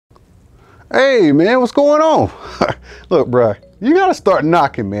Hey man, what's going on? Look, bruh, you gotta start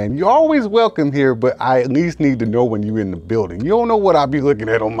knocking, man. You're always welcome here, but I at least need to know when you're in the building. You don't know what I'll be looking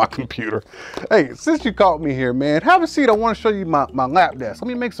at on my computer. Hey, since you caught me here, man, have a seat. I wanna show you my lap desk. Let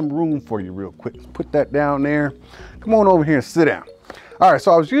me make some room for you real quick. Put that down there. Come on over here and sit down. All right,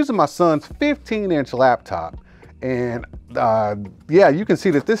 so I was using my son's 15-inch laptop, and yeah, you can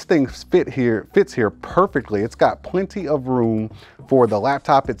see that this thing fits here perfectly. It's got plenty of room for the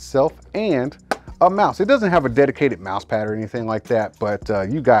laptop itself and a mouse. It doesn't have a dedicated mouse pad or anything like that, but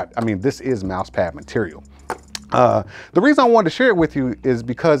this is mouse pad material. The reason I wanted to share it with you is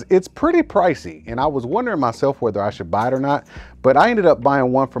because it's pretty pricey, and I was wondering myself whether I should buy it or not, but I ended up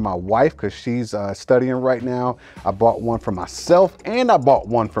buying one for my wife because she's studying right now. I bought one for myself and I bought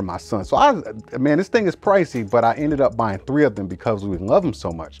one for my son. So man, this thing is pricey, but I ended up buying 3 of them because we love them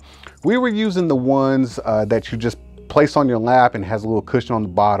so much. We were using the ones that you just place on your lap and has a little cushion on the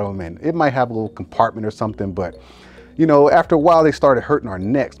bottom, and it might have a little compartment or something, but you know, after a while they started hurting our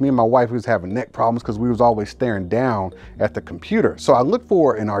necks. Me and my wife was having neck problems because we was always staring down at the computer. So I looked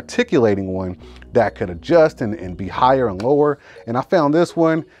for an articulating one that could adjust and be higher and lower. And I found this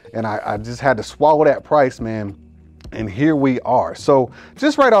one, and I just had to swallow that price, man. And here we are. So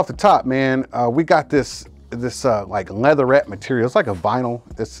just right off the top, man, we got this like leatherette material. It's like a vinyl.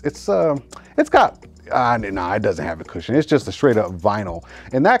 It's got no, it doesn't have a cushion. It's just a straight up vinyl.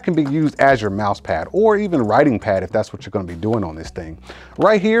 And that can be used as your mouse pad or even writing pad if that's what you're going to be doing on this thing.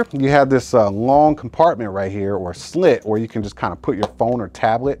 Right here, you have this long compartment right here, or slit, where you can just kind of put your phone or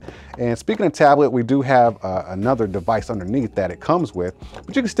tablet. And speaking of tablet, we do have another device underneath that it comes with.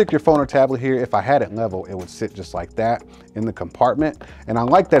 But you can stick your phone or tablet here. If I had it level, it would sit just like that in the compartment. And I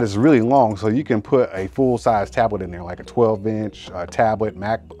like that it's really long, so you can put a full-size tablet in there, like a 12-inch tablet,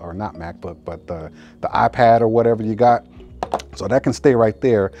 or not MacBook, but the iPad or whatever you got. So that can stay right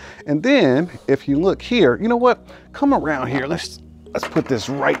there. And then if you look here, you know what? Come around here. Let's put this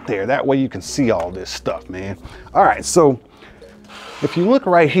right there. That way you can see all this stuff, man. All right, so if you look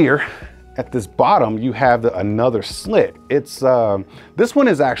right here at this bottom, you have another slit. It's this one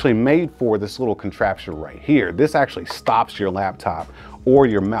is actually made for this little contraption right here. This actually stops your laptop or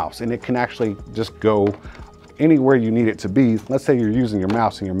your mouse, and it can actually just go anywhere you need it to be. Let's say you're using your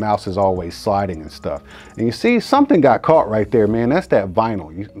mouse and your mouse is always sliding and stuff. And you see something got caught right there, man. That's that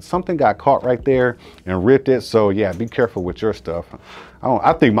vinyl. Something got caught right there and ripped it. So yeah, be careful with your stuff.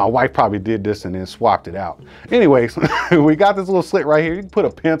 I think my wife probably did this and then swapped it out. Anyways, we got this little slit right here. You can put a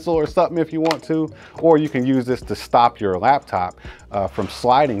pencil or something if you want to, or you can use this to stop your laptop from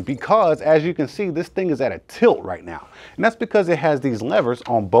sliding, because as you can see, this thing is at a tilt right now. And that's because it has these levers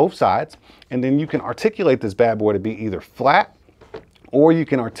on both sides. And then you can articulate this bad boy to be either flat, or you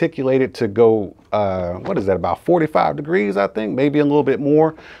can articulate it to go, what is that, about 45 degrees, I think, maybe a little bit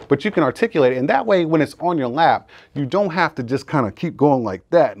more, but you can articulate it. And that way, when it's on your lap, you don't have to just kind of keep going like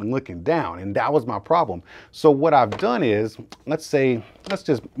that and looking down. And that was my problem. So what I've done is, let's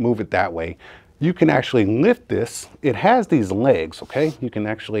just move it that way. You can actually lift this. It has these legs, okay? You can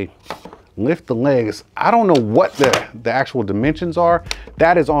actually lift the legs. I don't know what the actual dimensions are.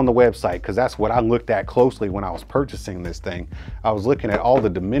 That is on the website, because that's what I looked at closely when I was purchasing this thing. I was looking at all the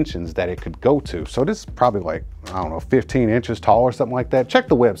dimensions that it could go to. So this is probably like, I don't know, 15 inches tall or something like that. Check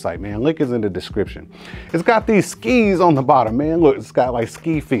the website, man. Link is in the description. It's got these skis on the bottom, man. Look, it's got like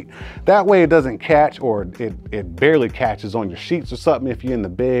ski feet. That way it doesn't catch, or it barely catches on your sheets or something if you're in the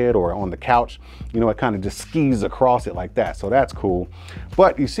bed or on the couch. You know, it kind of just skis across it like that. So that's cool.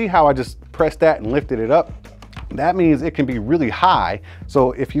 But you see how I just pressed that and lifted it up? That means it can be really high.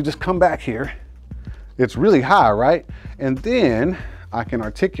 So if you just come back here, it's really high, right? And then I can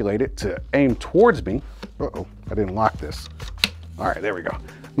articulate it to aim towards me. Uh-oh, I didn't lock this. All right, there we go.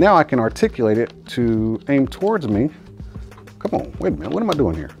 Now I can articulate it to aim towards me. Come on, wait a minute, what am I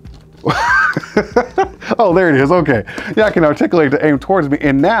doing here? Oh, there it is, okay. Yeah, I can articulate to aim towards me,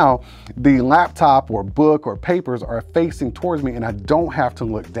 and now the laptop or book or papers are facing towards me and I don't have to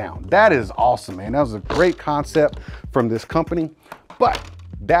look down. That is awesome, man. That was a great concept from this company. But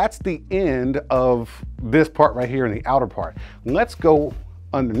that's the end of this part right here in the outer part. Let's go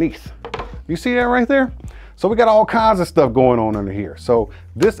underneath. You see that right there? So we got all kinds of stuff going on under here. So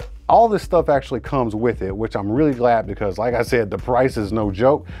all this stuff actually comes with it, which I'm really glad, because like I said, the price is no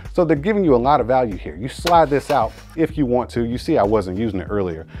joke. So they're giving you a lot of value here. You slide this out if you want to. You see, I wasn't using it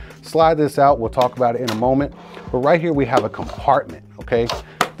earlier. Slide this out. We'll talk about it in a moment. But right here, we have a compartment, okay?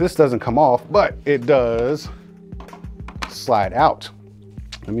 This doesn't come off, but it does slide out.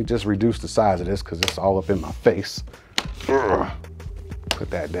 Let me just reduce the size of this because it's all up in my face. Put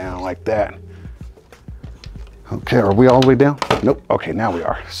that down like that. Okay, are we all the way down? Nope. Okay, now we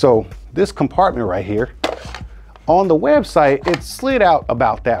are. So this compartment right here, on the website, it slid out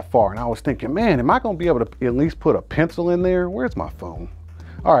about that far. And I was thinking, man, am I gonna be able to at least put a pencil in there? Where's my phone?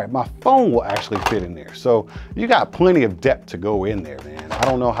 All right, my phone will actually fit in there. So you got plenty of depth to go in there, man. I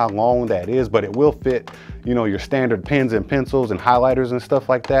don't know how long that is, but it will fit, you know, your standard pens and pencils and highlighters and stuff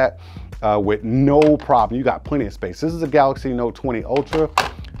like that with no problem. You got plenty of space. This is a Galaxy Note 20 Ultra.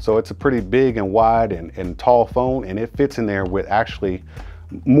 So it's a pretty big and wide and tall phone, and it fits in there with actually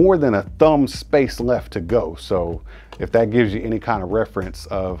more than a thumb space left to go. So if that gives you any kind of reference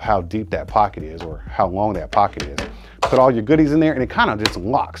of how deep that pocket is or how long that pocket is, put all your goodies in there and it kind of just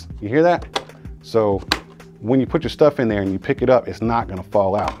locks. You hear that? So when you put your stuff in there and you pick it up, it's not gonna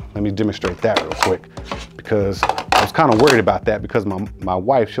fall out. Let me demonstrate that real quick, because I was kind of worried about that because my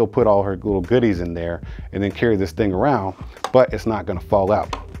wife, she'll put all her little goodies in there and then carry this thing around, but it's not gonna fall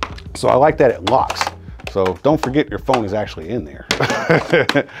out. So I like that it locks. So don't forget your phone is actually in there.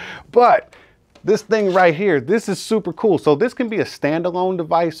 But this thing right here, this is super cool. So this can be a standalone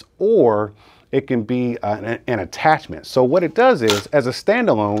device or it can be an attachment. So what it does is, as a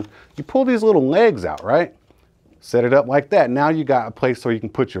standalone, you pull these little legs out, right? Set it up like that. Now you got a place where you can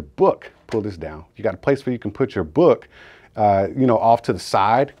put your book. Pull this down. You got a place where you can put your book, you know, off to the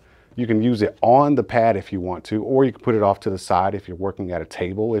side. You can use it on the pad if you want to, or you can put it off to the side if you're working at a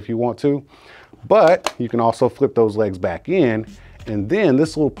table if you want to. But you can also flip those legs back in, and then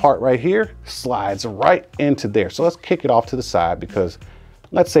this little part right here slides right into there. So let's kick it off to the side, because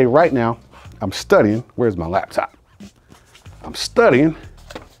let's say right now I'm studying. Where's my laptop? I'm studying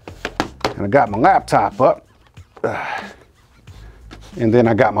and I got my laptop up and then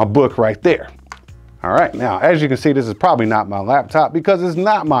I got my book right there. All right, now, as you can see, this is probably not my laptop because it's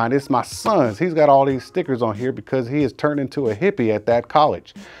not mine, it's my son's. He's got all these stickers on here because he has turned into a hippie at that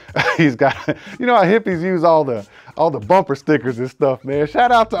college. He's got, you know how hippies use all the bumper stickers and stuff, man.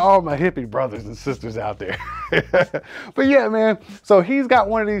 Shout out to all my hippie brothers and sisters out there. But yeah, man, so he's got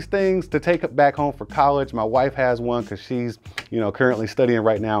one of these things to take it back home for college. My wife has one because she's, you know, currently studying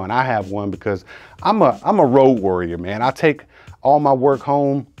right now, and I have one because I'm a road warrior, man. I take all my work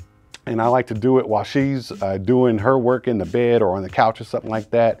home, and I like to do it while she's doing her work in the bed or on the couch or something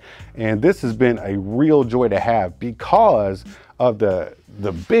like that. And this has been a real joy to have because of the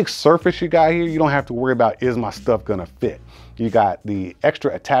big surface you got here. You don't have to worry about, is my stuff gonna fit? You got the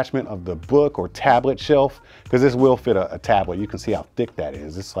extra attachment of the book or tablet shelf, because this will fit a tablet. You can see how thick that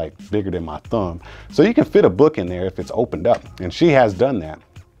is. It's like bigger than my thumb. So you can fit a book in there if it's opened up, and she has done that.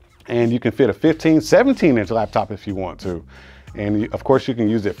 And you can fit a 15, 17-inch laptop if you want to. And of course you can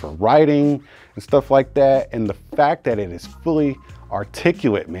use it for writing and stuff like that. And the fact that it is fully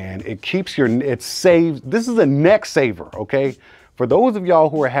articulate, man, it keeps it saves. This is a neck saver, okay? For those of y'all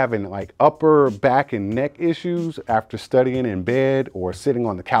who are having like upper back and neck issues after studying in bed or sitting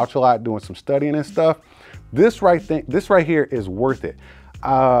on the couch a lot doing some studying and stuff, this right here is worth it.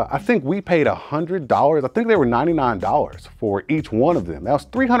 I think we paid $100. I think they were $99 for each one of them. That was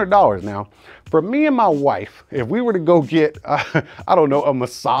 $300. Now, for me and my wife, if we were to go get, I don't know, a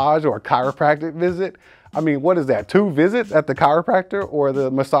massage or a chiropractic visit, I mean, what is that? 2 visits at the chiropractor or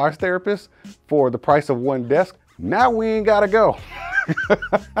the massage therapist for the price of 1 desk? Now we ain't gotta go.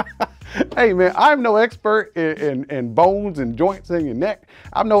 Hey man, I'm no expert in bones and joints in your neck.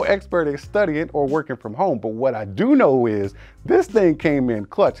 I'm no expert at studying or working from home, but what I do know is this thing came in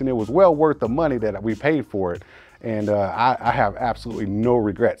clutch and it was well worth the money that we paid for it. And I have absolutely no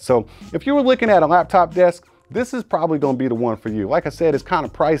regrets. So if you were looking at a laptop desk, this is probably gonna be the one for you. Like I said, it's kind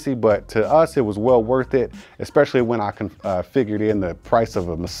of pricey, but to us, it was well worth it, especially when I figured in the price of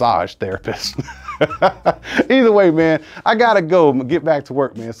a massage therapist. Either way, man, I gotta go get back to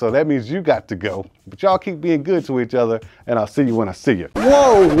work, man. So that means you got to go. But y'all keep being good to each other, and I'll see you when I see you.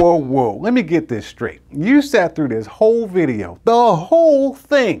 Whoa, whoa, whoa. Let me get this straight. You sat through this whole video, the whole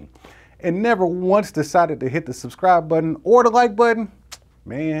thing, and never once decided to hit the subscribe button or the like button?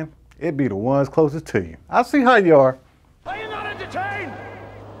 Man, it'd be the ones closest to you. I'll see how you are. Are you not entertained?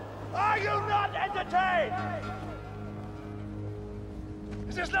 Are you not entertained?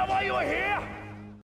 Is this not why you are here?